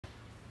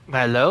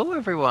Hello,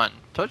 everyone.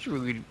 Told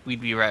you we'd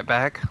be right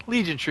back.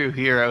 Legion True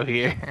Hero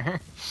here.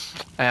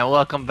 And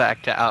welcome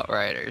back to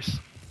Outriders.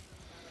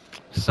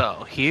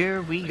 So,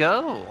 here we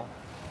go.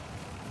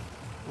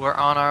 We're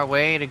on our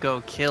way to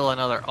go kill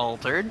another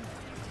altered.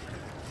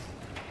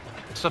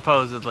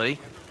 Supposedly.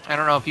 I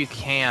don't know if you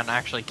can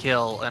actually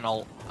kill an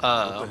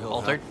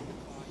altered.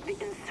 The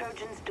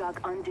insurgents dug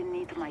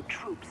underneath my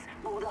troops,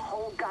 blew the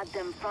whole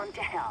goddamn front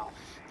to hell.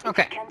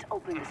 Okay. If we can't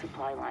open the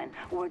supply line,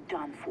 we're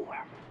done for.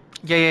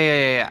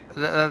 Yeah.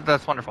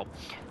 That's wonderful.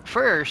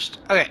 First,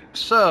 okay,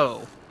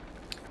 so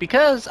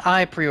because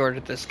I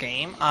pre-ordered this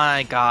game,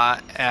 I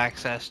got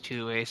access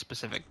to a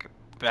specific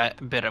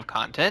bit of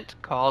content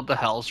called the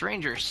Hell's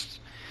Rangers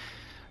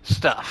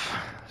stuff.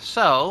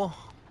 So,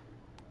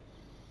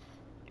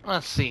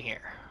 let's see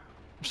here.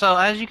 So,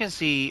 as you can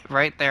see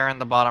right there in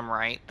the bottom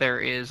right, there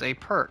is a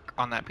perk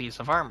on that piece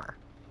of armor.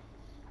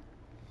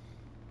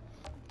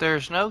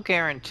 There's no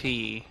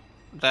guarantee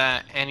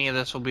that any of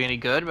this will be any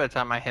good by the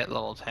time I hit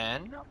level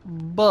 10,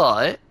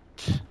 but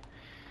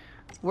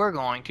we're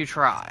going to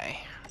try.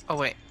 Oh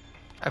wait,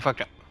 I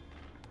fucked up.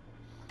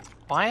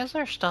 Why is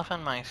there stuff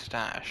in my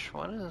stash?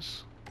 What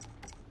is...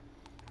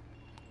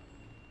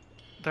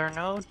 They're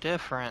no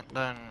different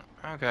than...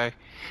 Okay.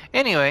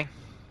 Anyway,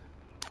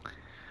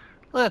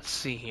 let's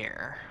see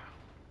here.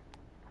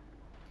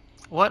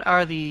 What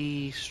are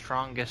the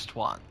strongest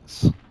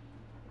ones?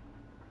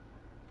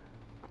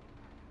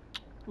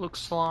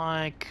 Looks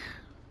like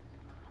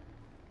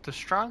the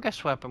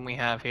strongest weapon we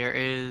have here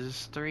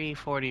is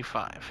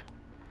 345.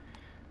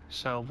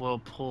 So we'll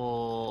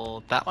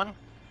pull that one.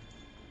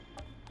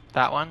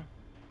 That one.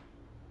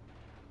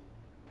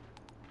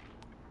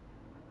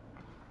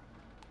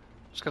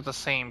 It's got the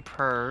same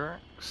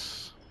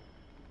perks.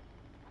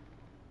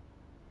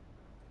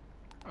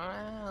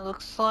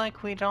 Looks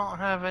like we don't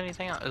have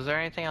anything else. Is there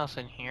anything else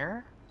in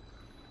here?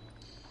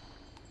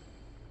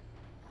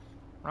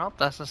 Nope,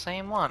 that's the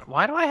same one.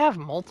 Why do I have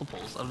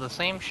multiples of the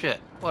same shit?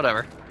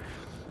 Whatever.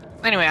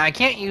 Anyway, I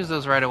can't use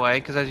those right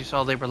away, because as you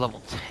saw, they were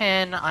level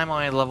 10. I'm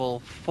only level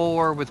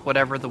 4 with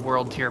whatever the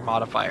world tier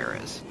modifier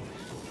is.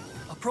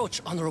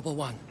 Approach, Honorable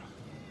One.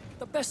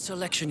 The best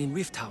selection in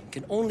Rift Town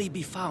can only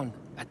be found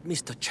at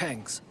Mr.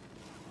 Chang's.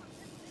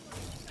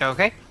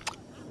 Okay.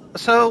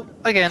 So,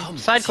 again, Come,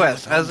 side see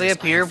quests. what As they numbers I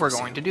appear, have we're for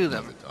going to sale. do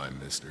them. Give it time,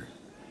 mister.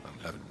 I'm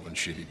having one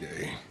shitty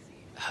day.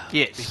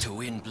 Yes. Bitter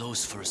wind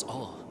blows for us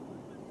all.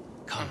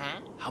 Come,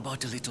 how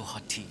about a little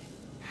hot tea?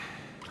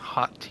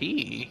 Hot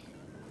tea?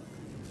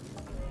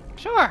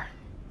 Sure.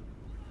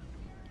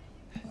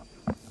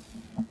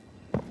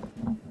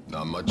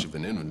 Not much of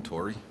an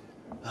inventory.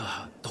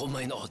 Don't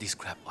mind all this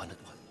crap, Honored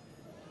One.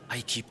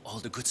 I keep all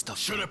the good stuff.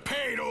 Should have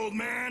paid, old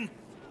man.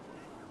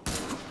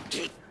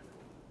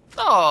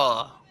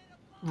 Oh,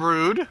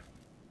 rude.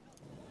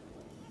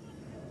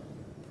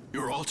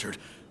 You're altered.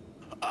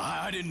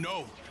 I didn't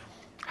know.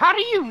 How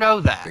do you know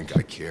that? Think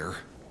I care?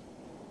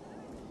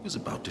 He was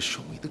about to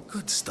show me the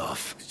good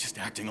stuff. Just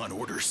acting on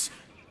orders.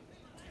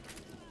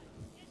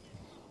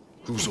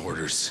 Whose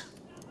orders?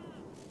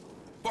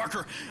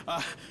 Barker,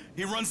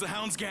 he runs the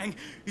Hounds gang.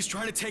 He's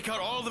trying to take out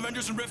all the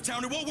vendors in Rift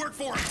Town. It won't work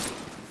for him.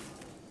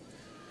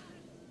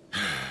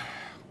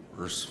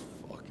 Worst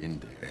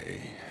fucking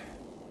day.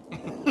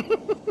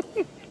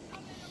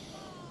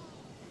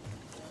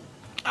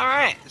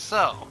 Alright,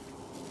 so.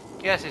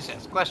 Yes.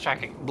 Quest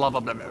tracking. Blah, blah,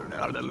 blah,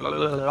 blah, blah, blah,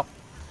 blah.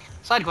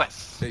 Side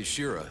quests. Hey,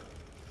 Shira.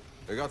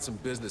 I got some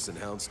business in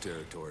Hound's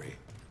territory.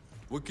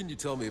 What can you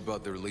tell me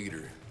about their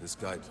leader, this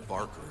guy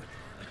Barker?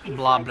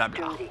 Blah, blah,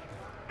 blah. Dirty.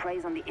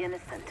 Preys on the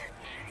innocent.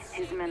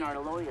 His men are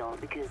loyal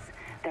because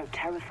they're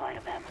terrified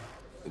of him.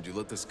 Did you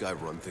let this guy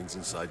run things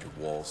inside your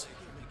walls?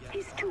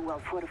 He's too well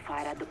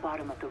fortified at the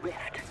bottom of the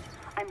rift.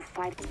 I'm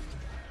fighting.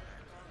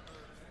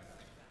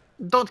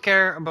 Don't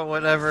care about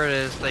whatever it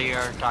is they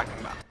are talking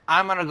about.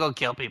 I'm gonna go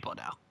kill people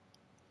now.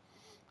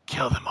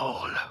 Kill them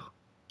all.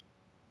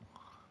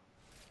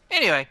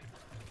 Anyway,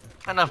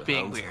 enough The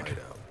being Hound's weird.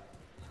 hideout.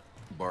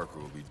 Barker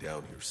will be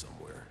down here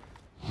somewhere.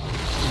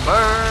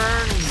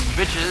 Burn,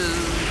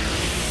 bitches!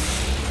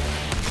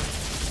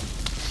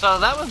 So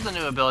that was the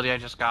new ability I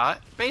just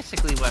got.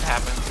 Basically what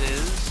happens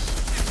is,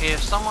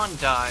 if someone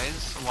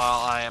dies while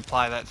I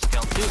apply that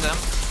skill to them,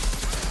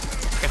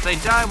 if they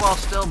die while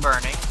still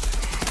burning,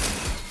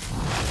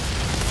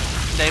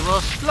 they will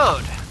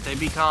explode. They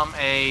become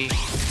a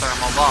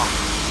thermal bomb.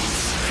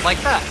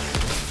 Like that.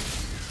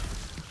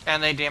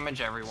 And they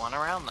damage everyone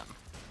around them.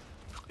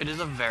 It is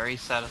a very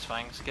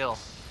satisfying skill.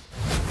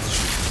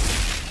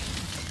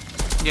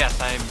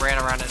 Yes, I ran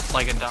around it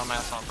like a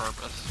dumbass on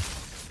purpose.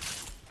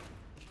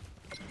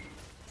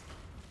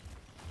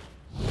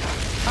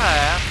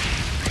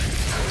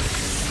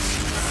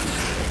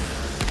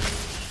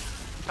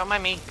 Don't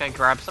mind me, gotta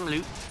grab some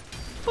loot.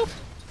 Boop.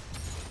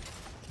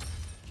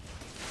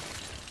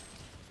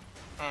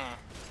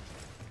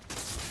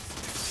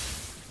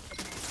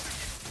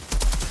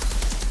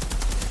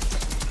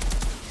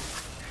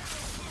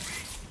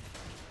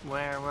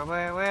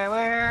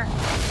 Where?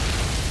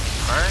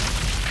 Burn.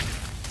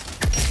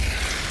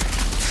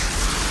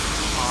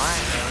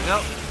 Alright, there we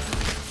go.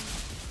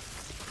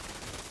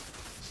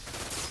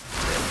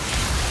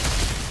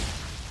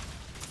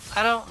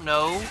 don't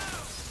know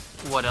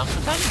what else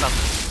to tell you about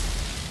this.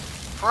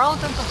 For all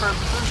intents and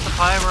purposes, the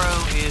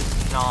pyro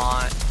is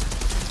not...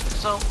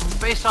 So,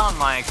 based on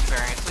my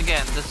experience,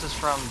 again, this is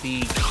from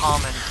the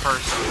common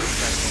person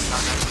perspective,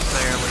 not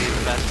necessarily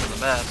the best of the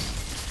best.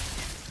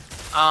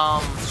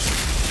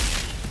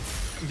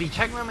 The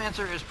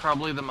Technomancer is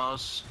probably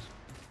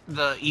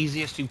the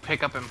easiest to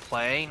pick up and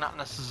play, not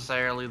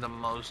necessarily the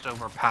most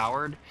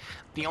overpowered.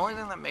 The only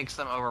thing that makes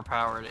them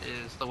overpowered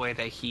is the way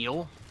they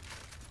heal.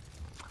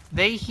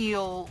 They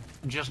heal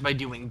just by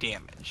doing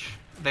damage.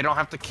 They don't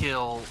have to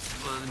kill,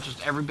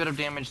 just every bit of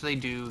damage they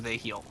do, they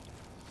heal.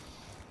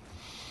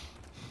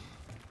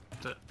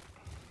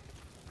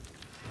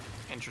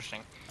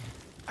 Interesting.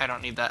 I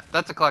don't need that.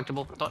 That's a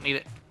collectible, don't need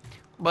it.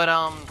 But,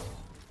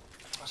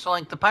 so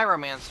like the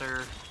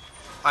Pyromancer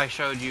I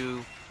showed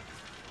you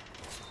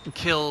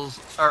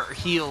kills, or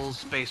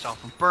heals based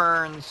off of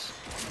burns.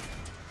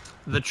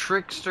 The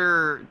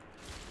Trickster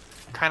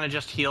kind of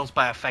just heals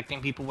by affecting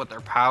people with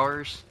their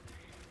powers.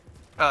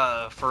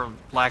 For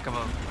lack of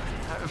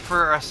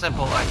for a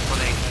simple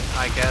explanation,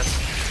 I guess.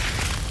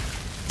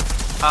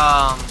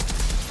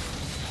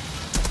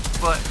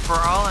 But for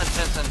all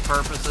intents and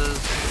purposes,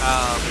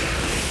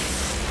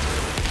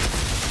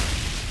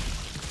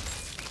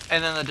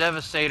 and then the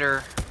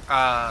Devastator,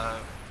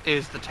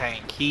 is the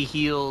tank. He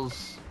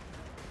heals,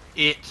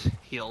 it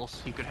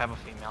heals, you could have a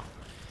female.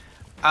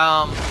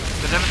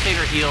 The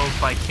Devastator heals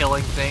by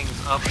killing things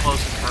up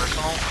close and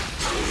personal.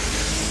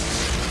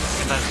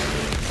 And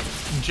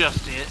that's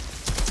just it.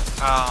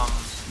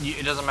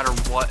 It doesn't matter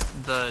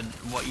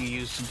what you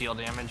use to deal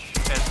damage,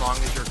 as long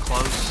as you're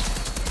close.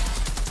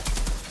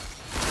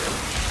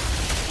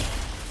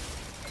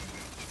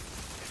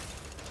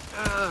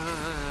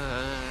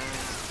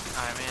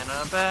 I'm in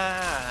a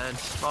bad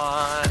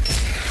spot.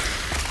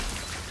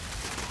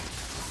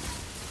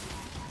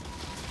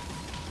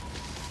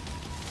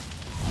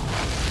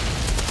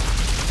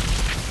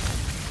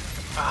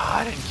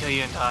 I didn't kill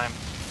you in time.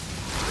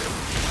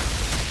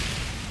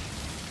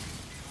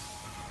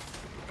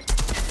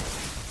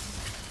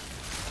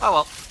 Oh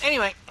well,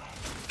 anyway.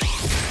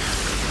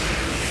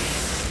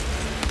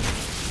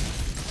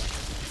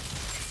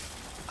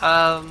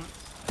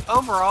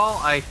 Overall,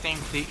 I think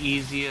the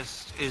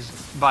easiest is,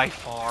 by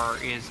far,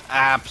 is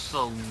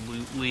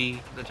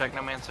absolutely the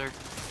Technomancer.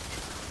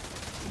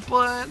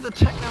 But the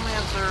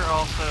Technomancer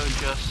also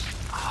just...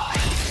 Oh,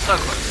 so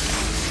close.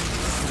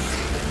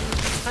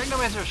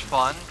 Technomancer's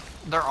fun.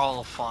 They're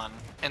all fun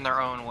in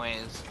their own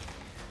ways.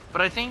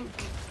 But I think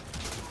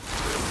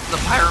the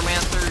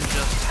Pyromancer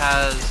just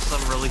has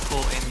some really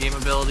cool in-game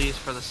abilities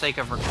for the sake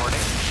of recording.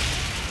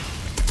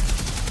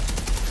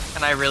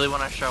 And I really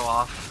want to show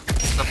off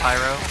the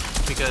Pyro,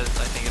 because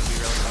I think it'll be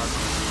really fun.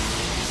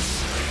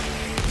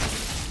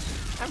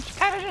 I'm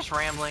kind of just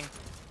rambling.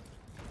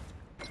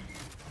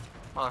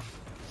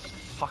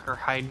 Motherfucker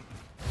hiding.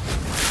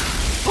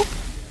 Oop!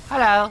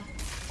 Hello!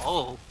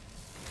 Oh.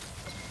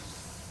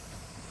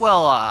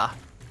 Well,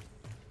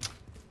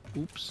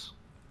 oops.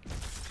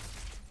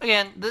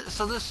 Again,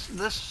 so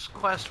this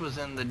quest was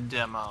in the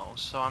demo,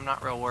 so I'm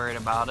not real worried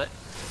about it.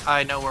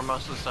 I know where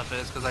most of the stuff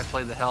is, because I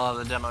played the hell out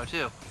of the demo,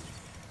 too.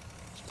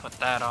 Let's put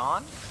that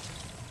on.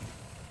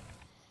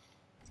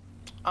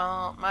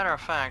 Matter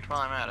of fact, while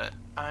I'm at it,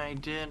 I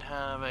did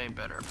have a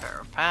better pair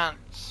of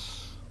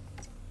pants.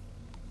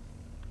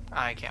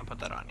 I can't put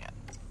that on yet.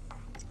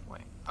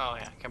 Wait. Oh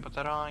yeah, can't put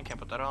that on, can't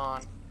put that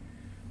on.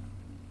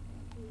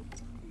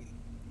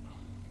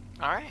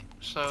 Alright,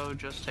 so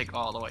just take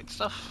all the white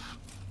stuff.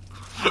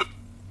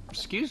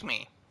 Excuse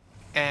me.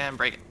 And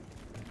break it.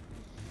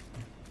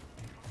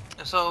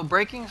 So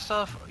breaking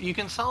stuff, you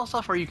can sell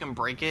stuff or you can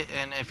break it,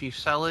 and if you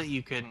sell it,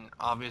 you can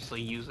obviously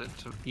use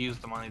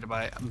the money to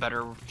buy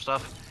better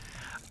stuff.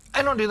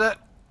 I don't do that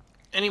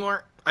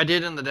anymore. I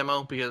did in the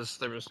demo because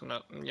there was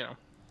no,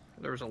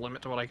 there was a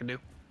limit to what I could do.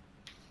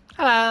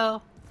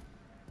 Hello.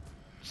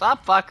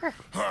 Sup, fucker?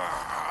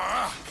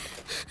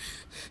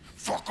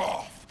 Fuck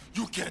off.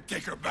 You can't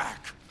take her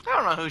back. I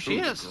don't know who she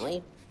is.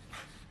 Girl?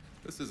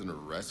 This isn't a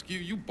rescue,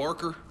 you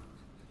Barker.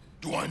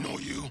 Do I know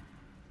you?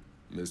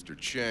 Mr.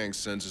 Chang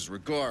sends his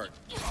regard.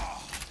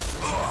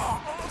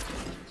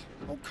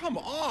 Oh, come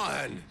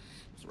on!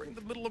 It's right in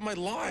the middle of my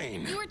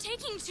line. You were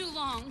taking too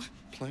long.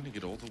 Planning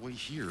it all the way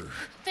here.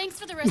 Thanks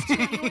for the rescue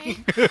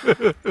anyway.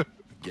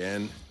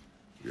 Again,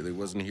 really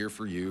wasn't here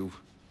for you.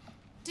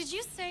 Did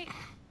you say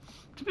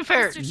To be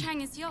fair, Mr.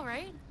 Chang is Yo,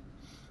 right?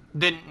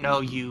 didn't know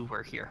you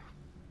were here.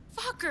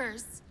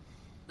 Fuckers!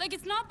 Like,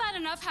 it's not bad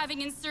enough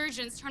having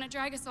insurgents trying to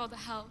drag us all to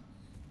hell.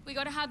 We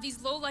gotta have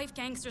these low-life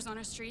gangsters on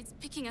our streets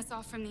picking us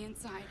off from the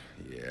inside.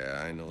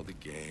 Yeah, I know the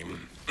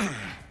game.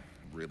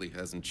 Really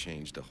hasn't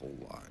changed a whole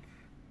lot.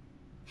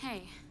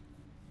 Hey,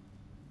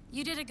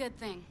 you did a good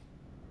thing.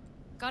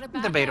 Got a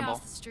bad guy Debatable.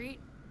 off the street,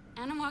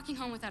 and I'm walking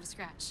home without a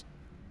scratch.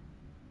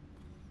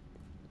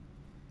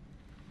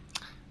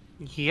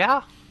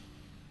 Yeah?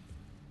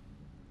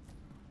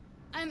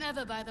 I'm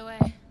Eva, by the way.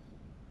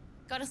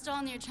 Got a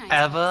stall near Chang's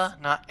Eva, house.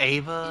 not You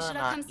Ava, should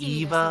have not come see me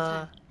there Eva.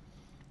 sometime.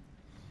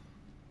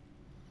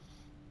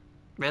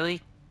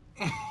 Really?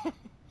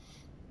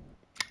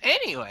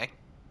 Anyway.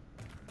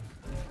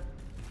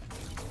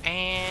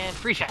 And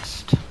free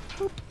chest.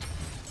 Boop.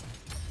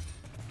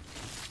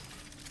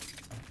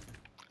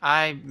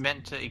 I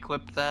meant to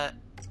equip that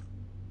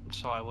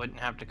so I wouldn't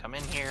have to come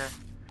in here.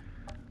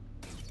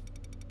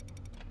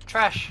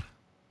 Trash.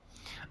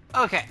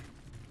 Okay.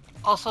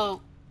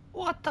 Also,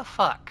 what the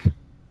fuck?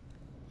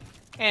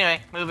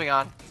 Anyway, moving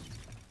on.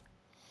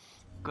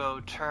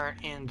 Go turn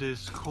in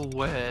this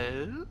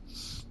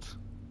quest.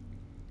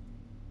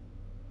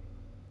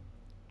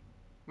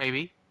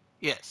 Maybe?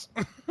 Yes.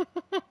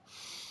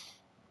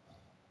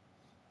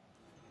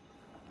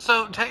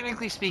 So,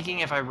 technically speaking,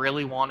 if I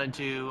really wanted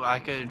to, I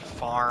could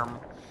farm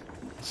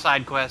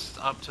side quests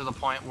up to the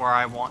point where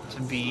I want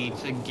to be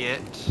to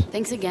get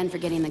Thanks again for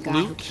getting the guy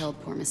who loot.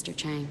 killed poor Mr.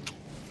 Chang.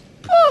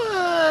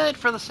 But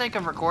for the sake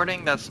of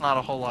recording, that's not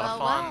a whole lot of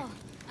fun. Well,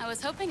 I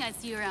was hoping I'd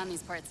see you around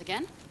these parts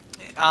again.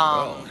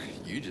 Well,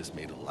 you just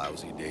made a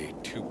lousy day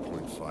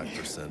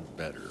 2.5%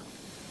 better.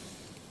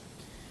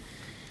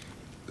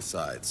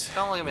 Besides,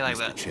 Don't look at me like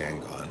Mr. that. Chang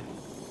gone,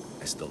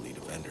 I still need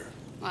a vendor.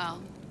 Well,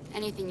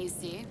 anything you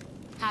see,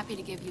 happy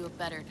to give you a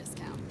better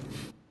discount.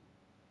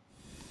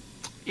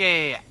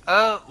 Yeah.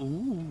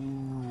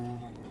 Ooh.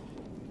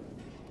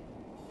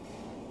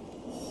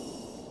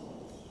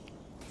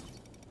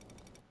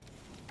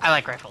 I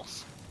like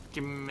rifles.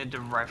 Give me the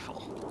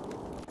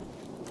rifle.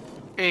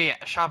 Yeah,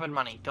 shopping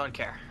money. Don't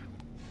care.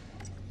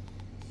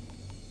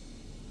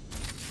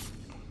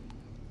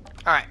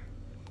 Alright.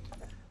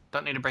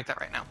 Don't need to break that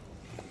right now.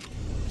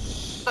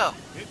 So,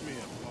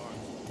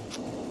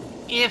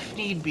 if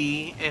need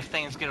be, if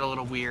things get a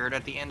little weird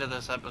at the end of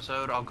this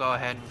episode, I'll go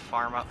ahead and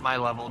farm up my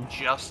level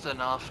just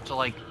enough to,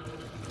 like,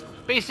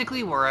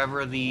 basically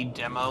wherever the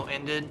demo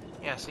ended.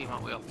 Yeah,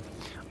 Steamboat Wheel.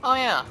 Oh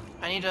yeah,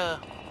 I need to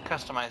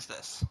customize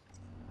this.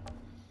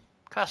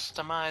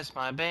 Customize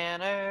my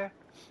banner.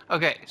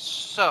 Okay,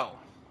 so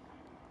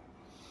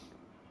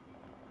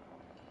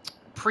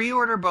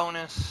pre-order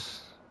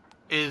bonus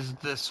is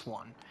this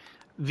one.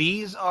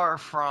 These are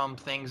from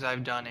things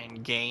I've done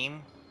in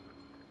game.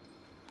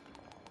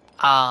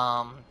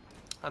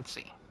 Let's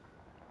see.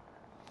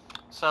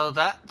 So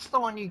that's the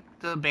one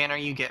the banner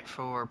you get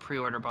for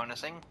pre-order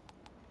bonusing.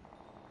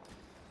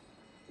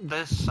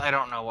 This, I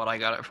don't know what I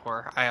got it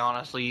for. I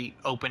honestly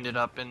opened it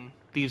up and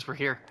these were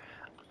here.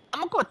 I'm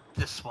gonna go with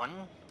this one.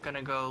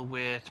 Gonna go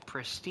with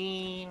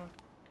Pristine.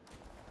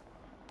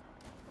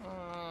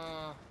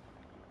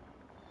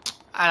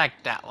 I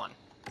like that one.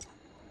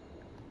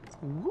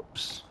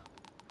 Whoops.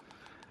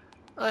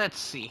 Let's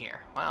see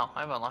here. Wow,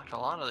 I've unlocked a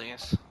lot of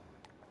these.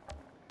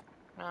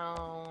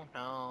 No.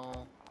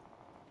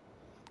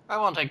 I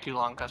won't take too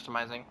long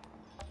customizing.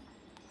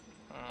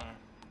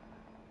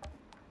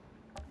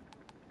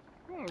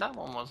 That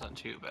one wasn't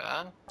too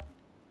bad.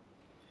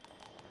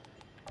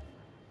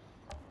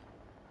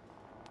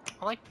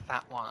 I like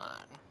that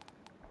one.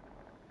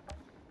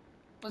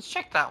 Let's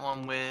check that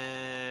one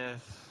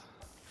with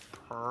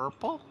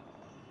purple.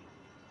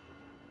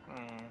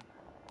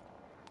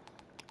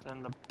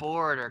 Then the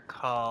border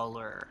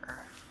color.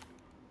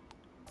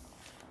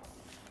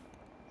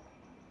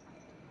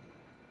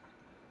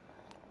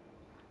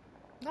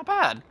 Not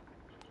bad.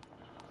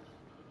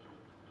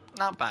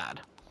 Not bad.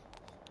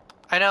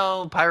 I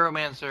know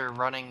Pyromancer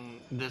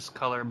running this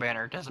color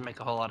banner doesn't make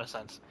a whole lot of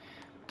sense.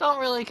 Don't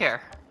really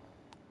care.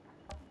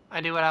 I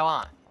do what I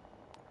want.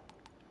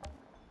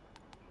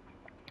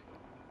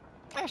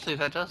 Actually,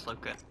 that does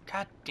look good.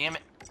 God damn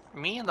it.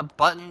 Me and the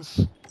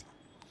buttons.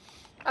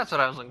 That's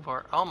what I was looking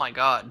for. Oh my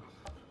god.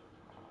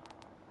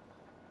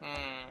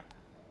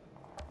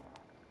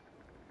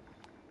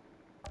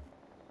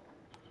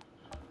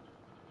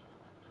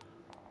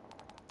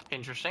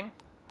 Interesting.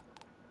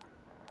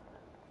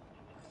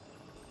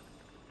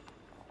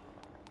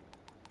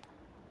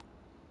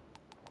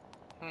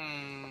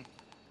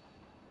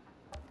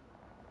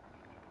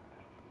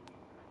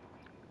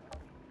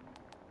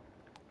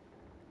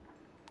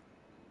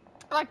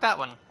 I like that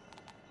one.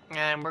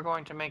 And we're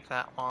going to make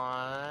that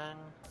one.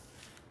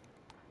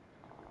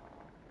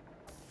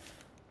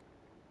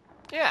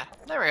 Yeah,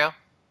 there we go.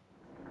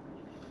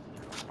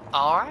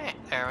 Alright,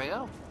 there we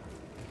go.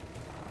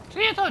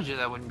 See, I told you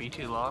that wouldn't be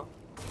too long.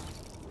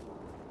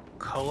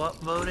 Co-op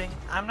voting?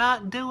 I'm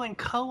not doing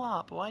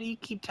co-op. Why do you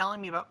keep telling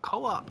me about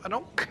co-op? I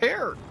don't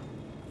care.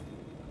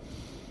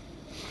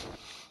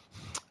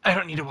 I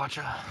don't need to watch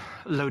a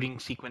loading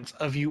sequence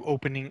of you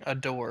opening a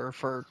door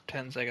for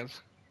 10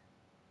 seconds.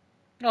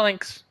 No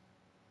thanks.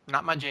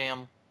 Not my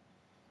jam.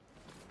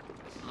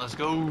 Let's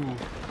go.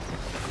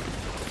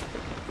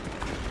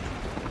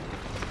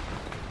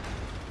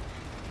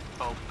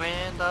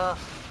 Open the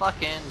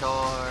fucking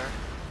door.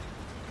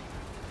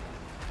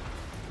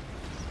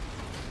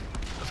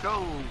 Let's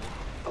go.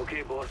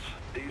 Okay, boss.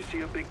 Do you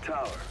see a big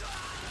tower?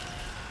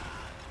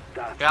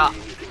 That's Yeah. where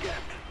you need to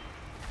get.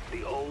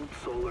 The old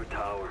solar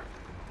tower.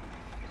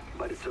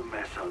 But it's a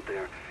mess out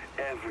there.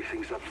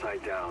 Everything's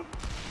upside down.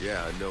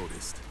 Yeah, I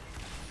noticed.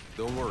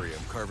 Don't worry,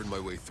 I'm carving my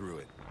way through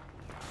it.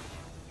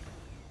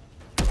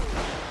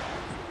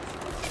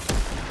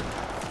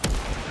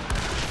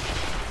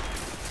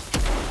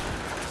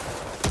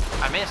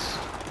 missed.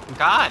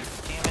 God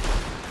damn it.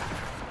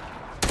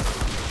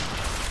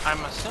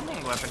 I'm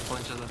assuming weapon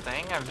flinch is a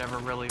thing. I've never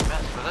really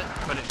messed with it,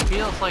 but it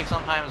feels like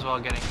sometimes while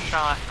getting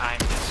shot, I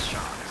miss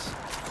shots.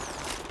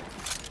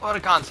 What a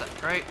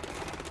concept, right?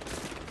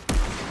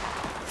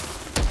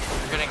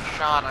 If you're getting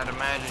shot, I'd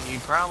imagine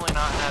you'd probably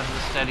not have the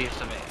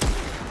steadiest of aim.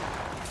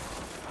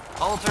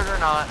 Altered or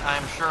not,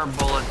 I'm sure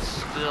bullets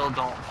still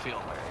don't feel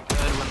very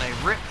good when they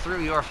rip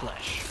through your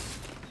flesh.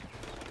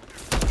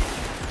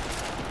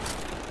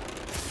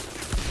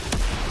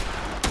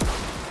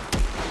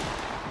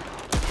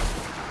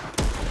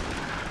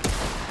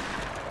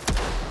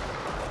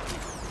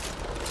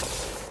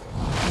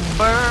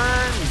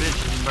 Burn,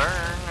 bitches,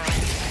 burn.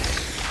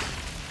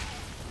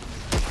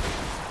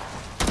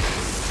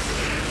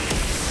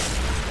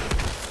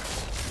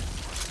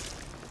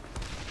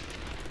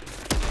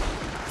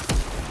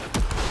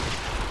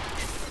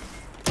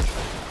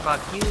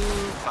 Fuck you,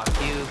 fuck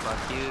you,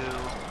 fuck you.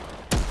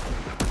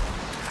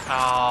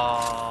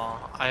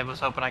 Oh, I was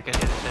hoping I could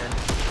hit his head.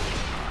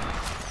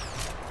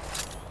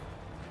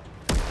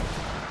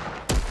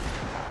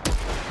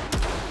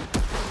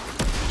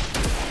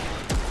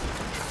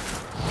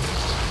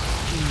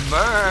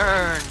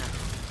 Burn!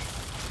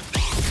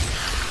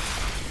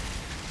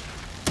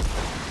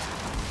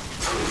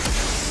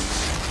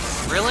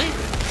 Really?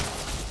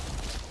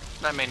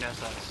 That made no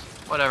sense.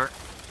 Whatever.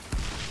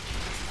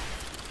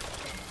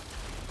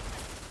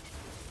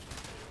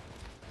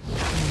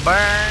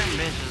 Burn,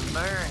 bitches,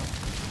 burn.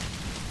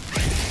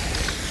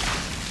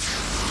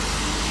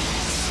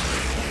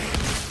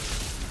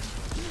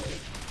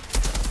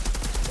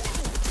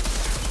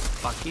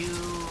 Fuck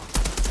you.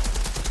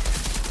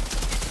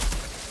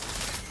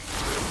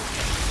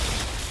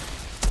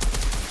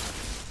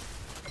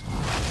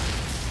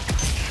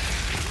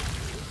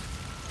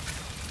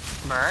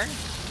 Burn.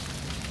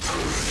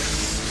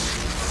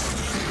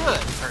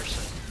 Good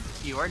person.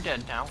 You are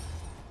dead now.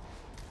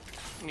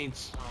 Need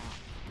some.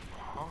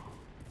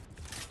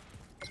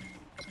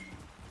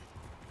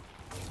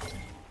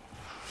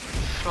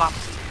 Flop.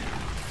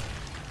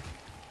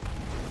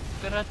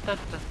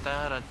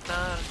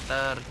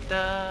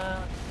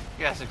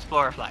 Yes,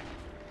 Explorer flag.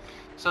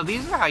 So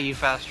these are how you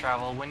fast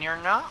travel when you're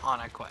not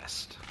on a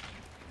quest.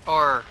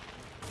 Or,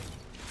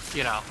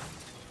 you know,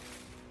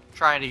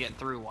 trying to get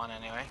through one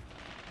anyway.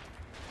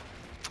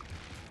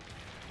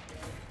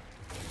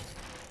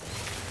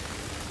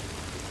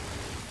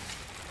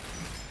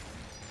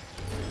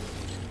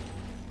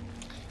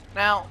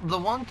 Now, the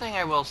one thing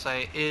I will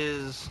say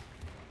is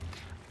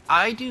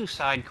I do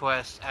side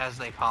quests as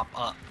they pop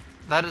up.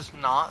 That is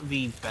not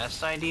the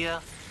best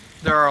idea.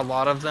 There are a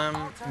lot of them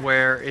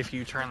where if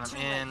you turn them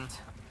in...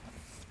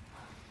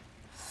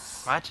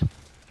 What?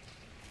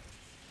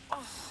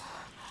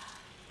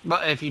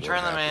 But if you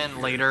turn them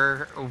in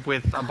later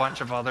with a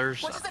bunch of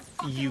others,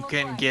 you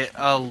can get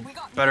a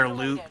better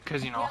loot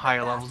because, you know,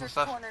 higher levels and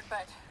stuff.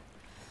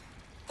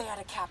 They had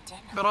a captain.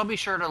 But I'll be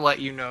sure to let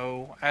you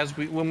know as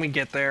when we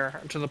get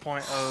there to the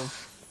point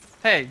of,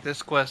 hey,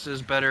 this quest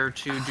is better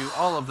to do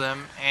all of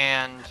them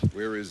and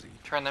where is he?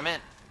 Turn them in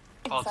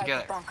all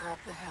together. Inside the bunker up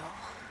the hill.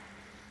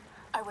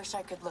 I wish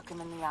I could look him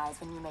in the eyes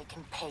when you make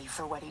him pay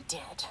for what he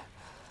did.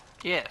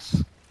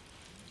 Yes.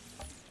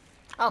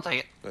 I'll take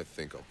it. I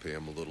think I'll pay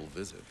him a little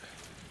visit.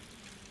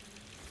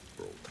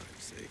 For old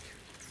time's sake.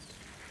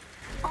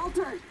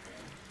 Alter!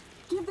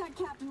 Give that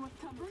captain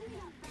what's coming.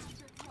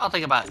 I'll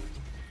think about it.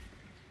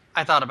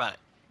 I thought about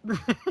it.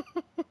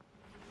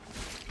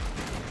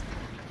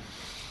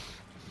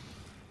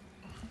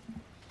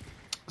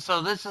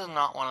 So this is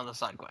not one of the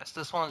side quests.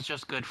 This one's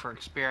just good for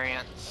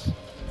experience.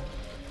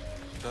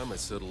 Time I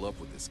settle up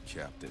with this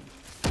captain.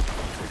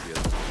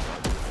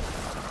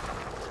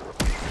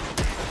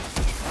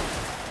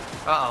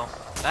 Uh-oh.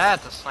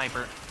 That's a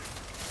sniper.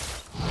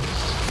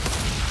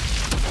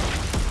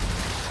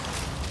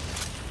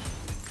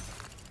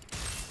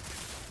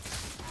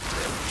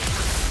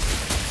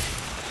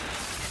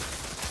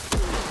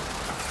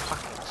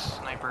 Fucking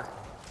sniper.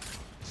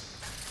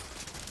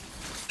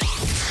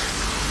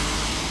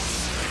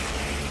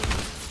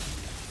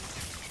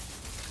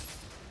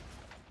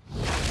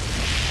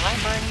 Can I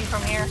burn you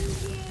from here?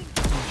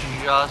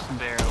 Just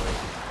barely.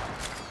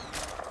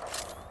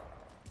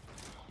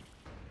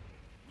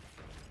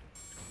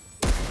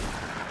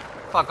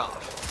 Fuck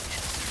off.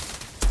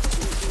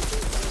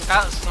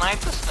 Got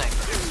sniped the sniper.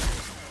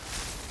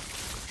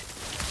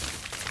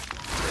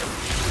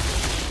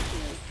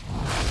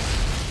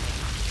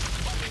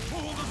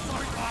 Hold the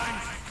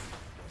sidelines!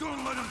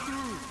 Don't let him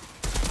through!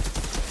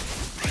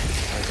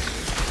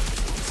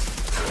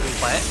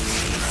 What?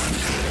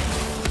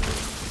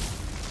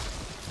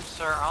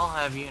 Sir, I'll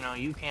have you know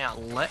you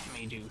can't let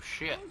me do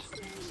shit.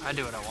 I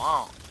do what I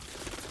want.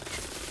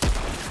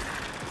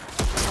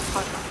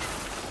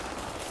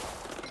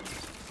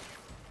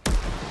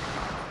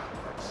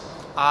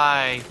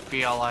 I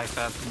feel like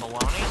that's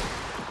baloney.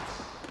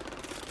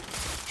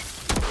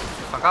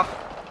 Fuck up.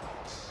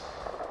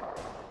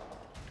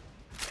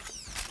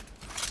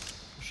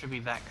 Should be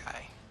that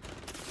guy.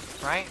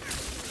 Right?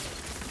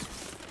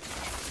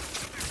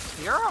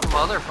 You're a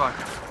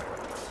motherfucker.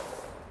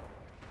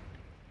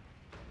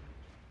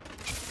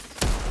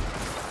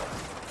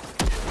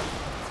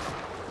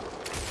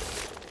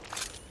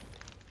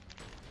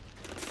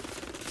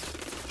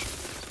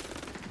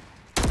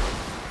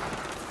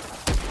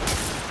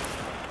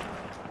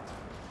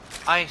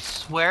 I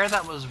swear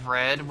that was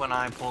red when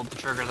I pulled the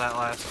trigger that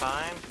last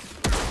time.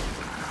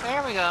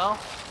 There we go.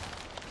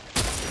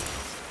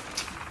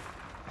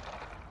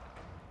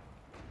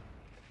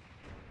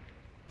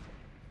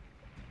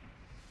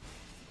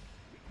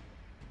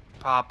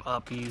 Pop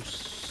up, you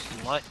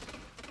slut.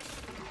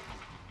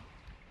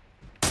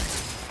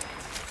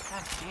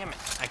 God damn it.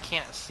 I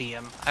can't see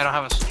him. I don't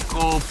have a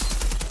scope.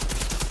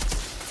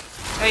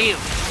 Hey you,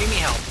 give me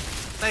help.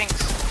 Thanks.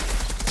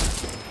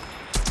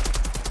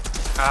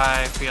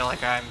 I feel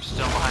like I'm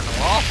still behind the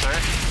wall, sir.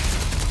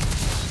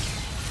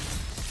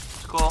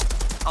 It's cool.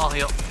 I'll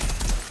heal.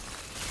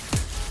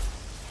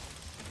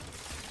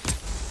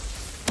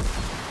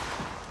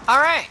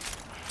 Alright.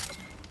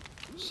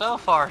 So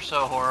far,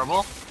 so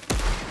horrible.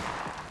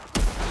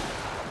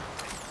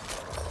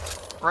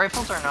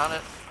 Rifles are not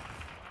it.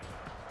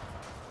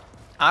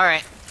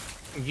 Alright.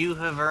 You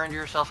have earned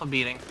yourself a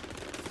beating.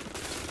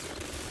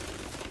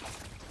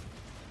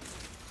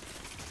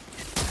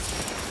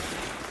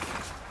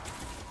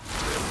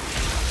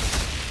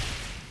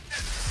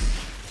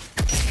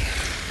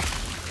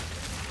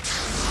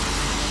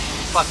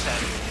 Fuck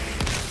that.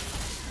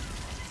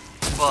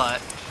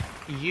 But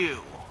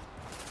you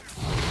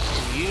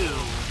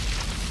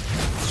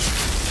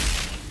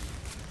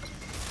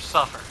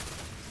suffer.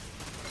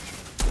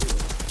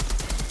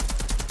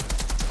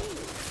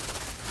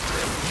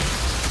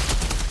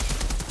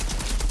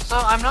 So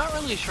I'm not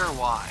really sure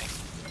why.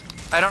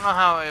 I don't know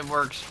how it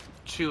works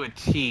to a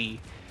T,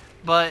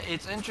 but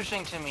it's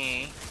interesting to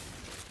me.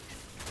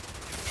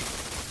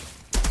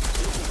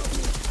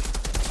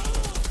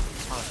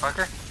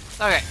 Motherfucker.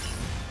 Okay.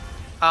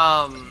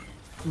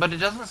 But it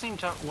doesn't seem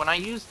to, when I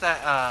use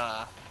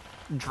that,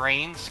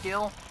 drain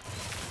skill.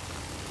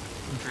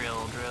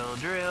 Drill, drill,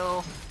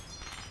 drill.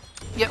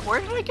 Yeah,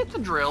 where did I get the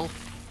drill?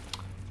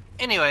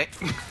 Anyway.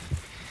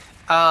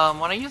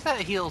 When I use that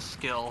heal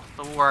skill,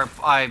 where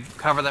I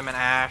cover them in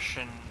ash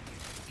and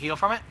heal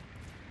from it,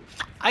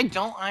 I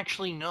don't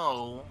actually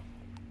know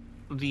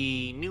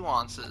the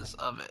nuances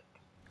of it.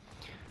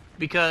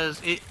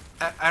 Because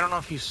I don't know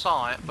if you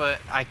saw it, but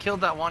I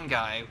killed that one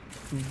guy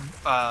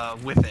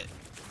with it.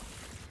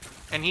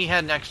 And he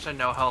had next to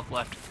no health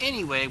left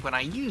anyway when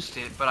I used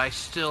it, but I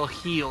still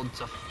healed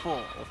to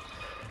full.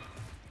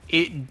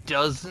 It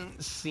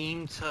doesn't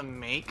seem to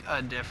make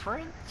a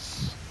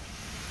difference.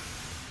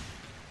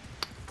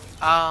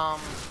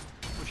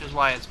 Which is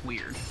why it's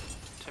weird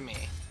to me.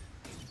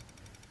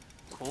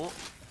 Cool.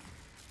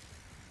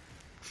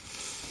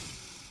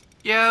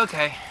 Yeah,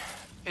 okay.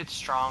 It's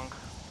strong.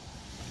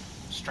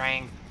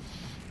 Strength.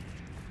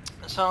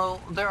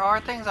 So, there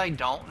are things I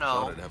don't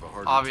know,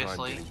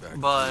 obviously,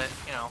 but,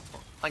 you know,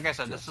 like I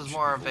said, this is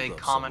more of a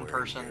common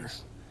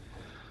person's...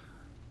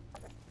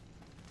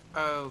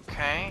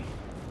 Okay.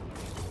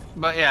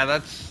 But yeah,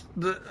 that's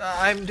the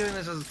I'm doing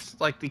this as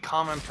like the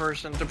common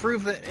person to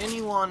prove that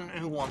anyone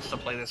who wants to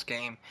play this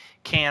game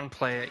can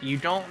play it. You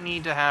don't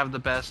need to have the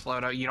best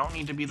loadout. You don't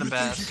need to be the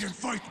best. Think you can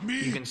fight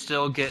me? You can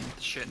still get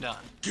the shit done.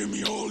 Give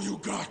me all you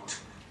got.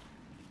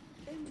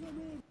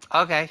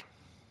 Okay.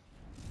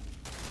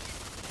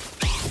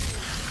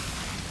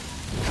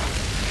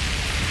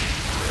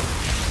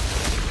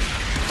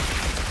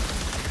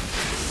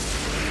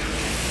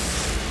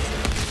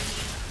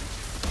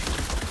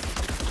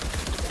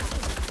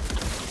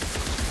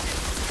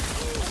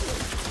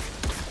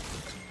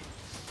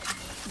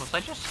 Was I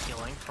just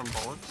healing from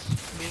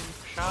bullets being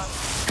shot?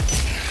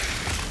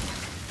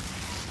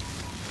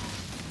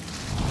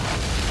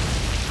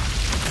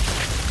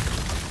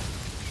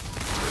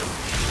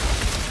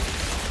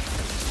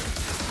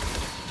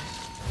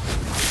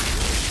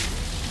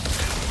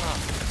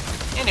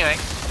 Anyway,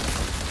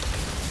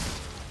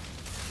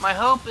 my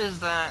hope is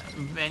that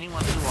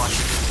anyone who watches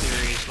this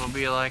series will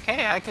be like,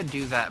 hey, I could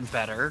do that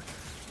better.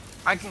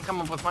 I can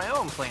come up with my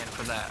own plan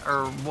for that,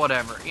 or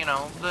whatever. You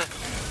know, the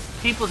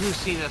people who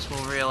see this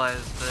will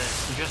realize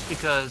that just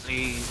because a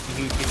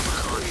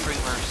YouTuber or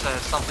streamer says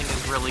something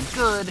is really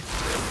good,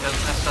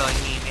 doesn't necessarily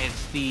mean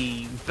it's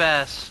the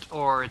best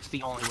or it's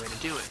the only way to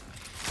do it.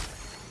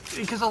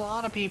 Because a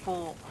lot of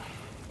people,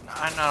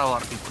 not a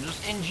lot of people,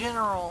 just in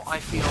general, I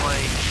feel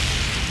like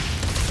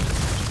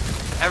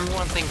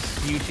everyone thinks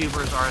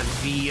YouTubers are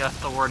the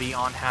authority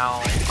on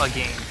how a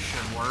game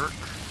should work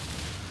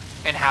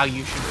and how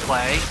you should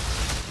play.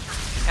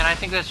 And I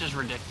think that's just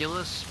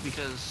ridiculous,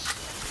 because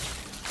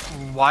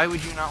why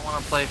would you not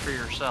want to play for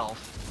yourself?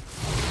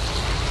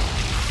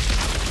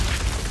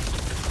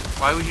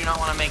 Why would you not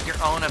want to make your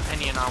own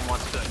opinion on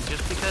what's good?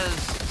 Just because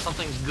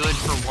something's good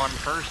for one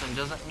person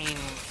doesn't mean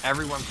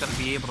everyone's going to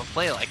be able to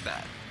play like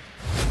that.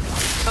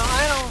 So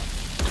I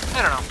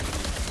don't know.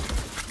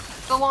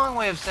 It's a long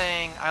way of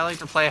saying I like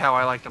to play how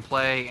I like to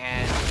play,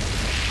 and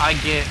I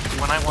get,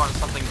 when I want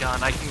something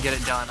done, I can get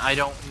it done. I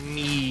don't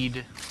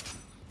need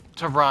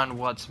to run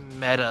what's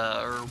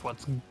meta or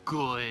what's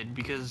good,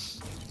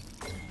 because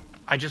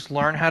I just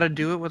learned how to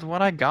do it with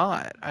what I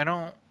got. I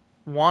don't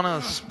want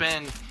to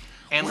spend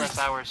endless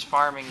hours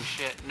farming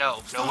shit.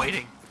 No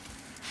waiting.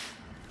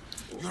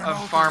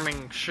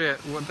 Farming shit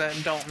that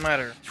don't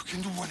matter. You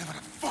can do whatever the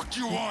fuck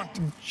you want.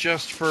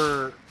 Just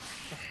for...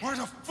 Where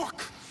the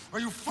fuck are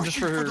you fighting Just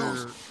for for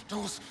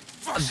those the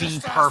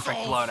fascist perfect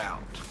assholes? loadout.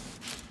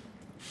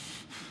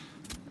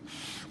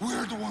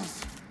 We're the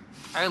ones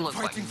I look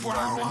fighting like for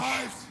our garbage.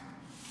 lives.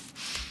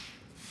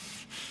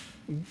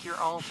 You're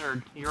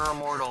altered. You're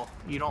immortal.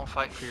 You don't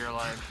fight for your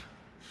life.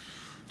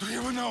 Do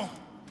you even know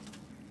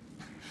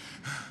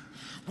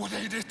what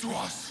they did to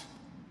us?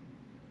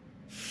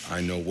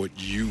 I know what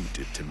you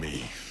did to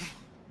me.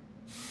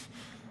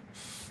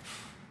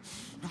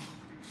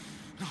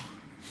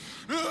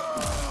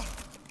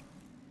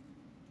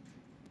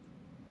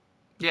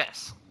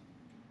 Yes.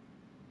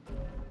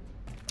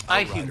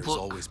 I Outriders look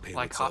always pay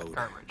like what's hot owed.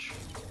 garbage.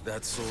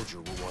 That soldier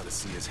will want to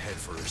see his head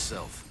for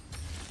herself.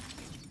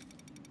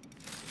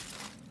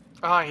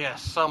 Oh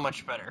yes, so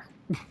much better.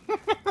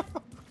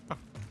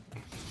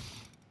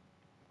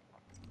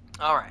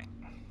 Alright.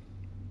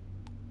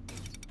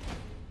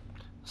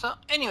 So,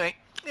 anyway,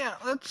 yeah,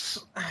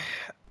 let's...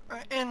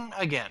 And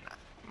again,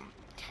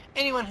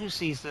 anyone who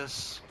sees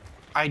this,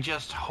 I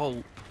just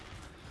hope...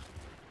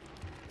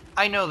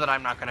 I know that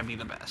I'm not going to be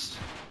the best.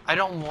 I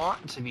don't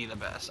want to be the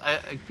best.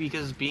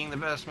 Because being the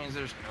best means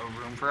there's no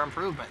room for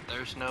improvement.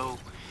 There's no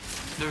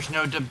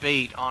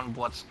debate on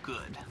what's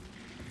good.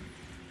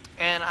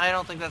 And I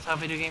don't think that's how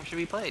video games should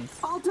be played.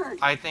 Altered.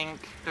 I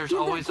think there's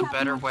always a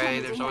better way,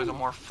 there's always a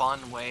more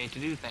fun way to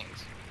do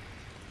things.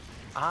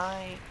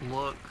 I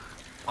look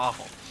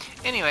awful.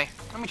 Anyway,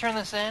 let me turn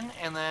this in,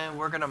 and then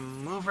we're gonna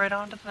move right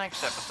on to the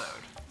next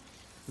episode.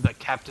 The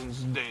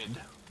captain's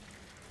dead.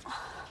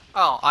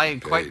 Oh, I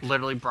quite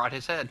literally brought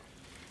his head.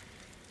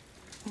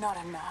 Not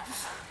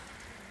enough.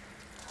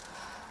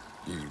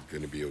 You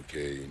gonna be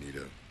okay? You need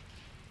a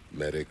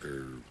medic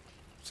or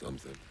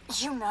something?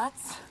 You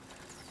nuts?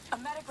 A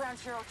medic round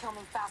here will kill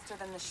me faster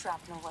than the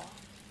shrapnel will.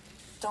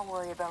 Don't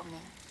worry about me.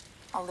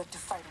 I'll live to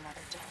fight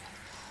another day.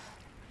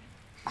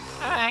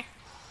 Alright.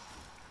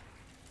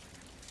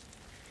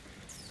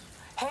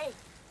 Hey!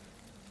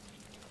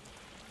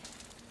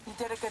 You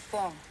did a good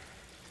thing.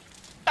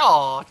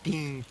 Aw,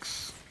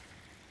 thanks.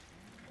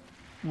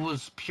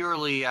 Was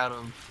purely out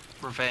of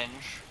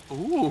revenge.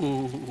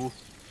 Ooh.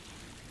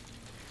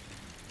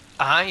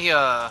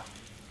 I,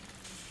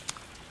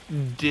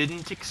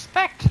 didn't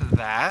expect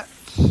that.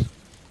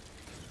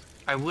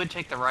 I would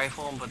take the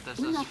rifle, but this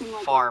is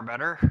far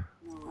better.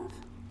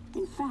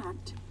 In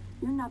fact,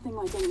 you're nothing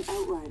like any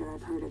outrider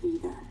I've heard of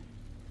either.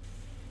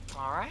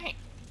 Alright.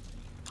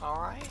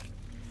 Alright.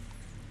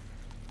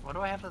 What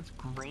do I have that's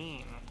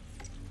green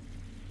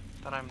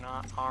that I'm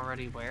not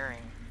already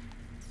wearing?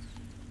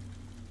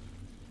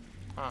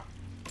 Huh.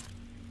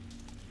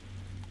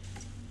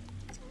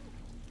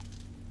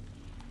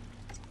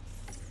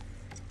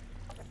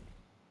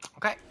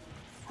 Okay.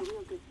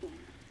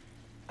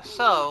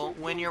 So,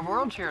 when your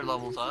world tier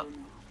levels up...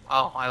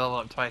 Oh, I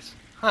leveled up twice.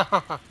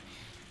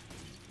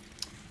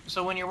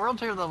 So when your world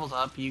tier levels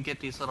up, you get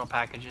these little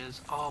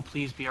packages. Oh,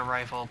 please be a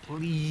rifle.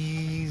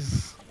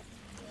 Please.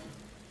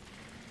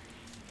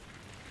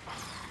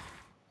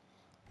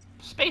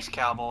 Space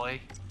Cowboy.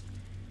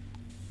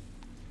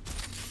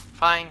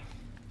 Fine.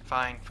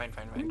 Fine.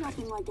 You're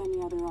nothing like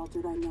any other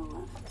altered I know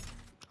of.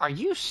 Are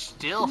you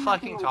still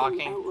fucking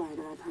talking?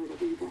 Outrider I've heard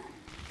of either.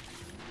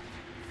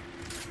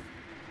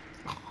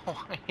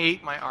 Oh, I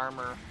hate my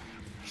armor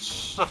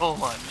so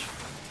much.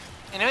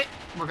 Anyway,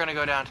 we're gonna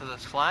go down to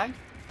this flag.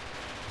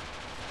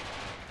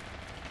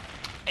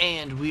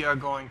 And we are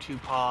going to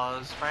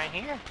pause right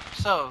here.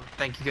 So,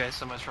 thank you guys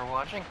so much for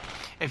watching.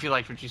 If you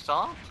liked what you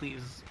saw,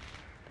 please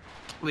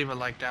leave a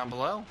like down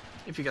below.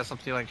 If you got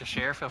something you'd like to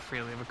share, feel free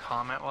to leave a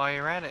comment while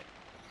you're at it.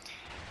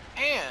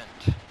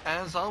 And,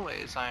 as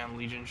always, I am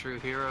Legion True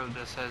Hero.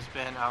 This has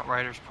been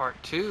Outriders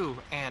Part 2,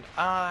 and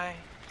I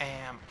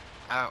am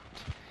out.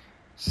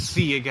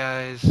 See you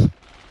guys.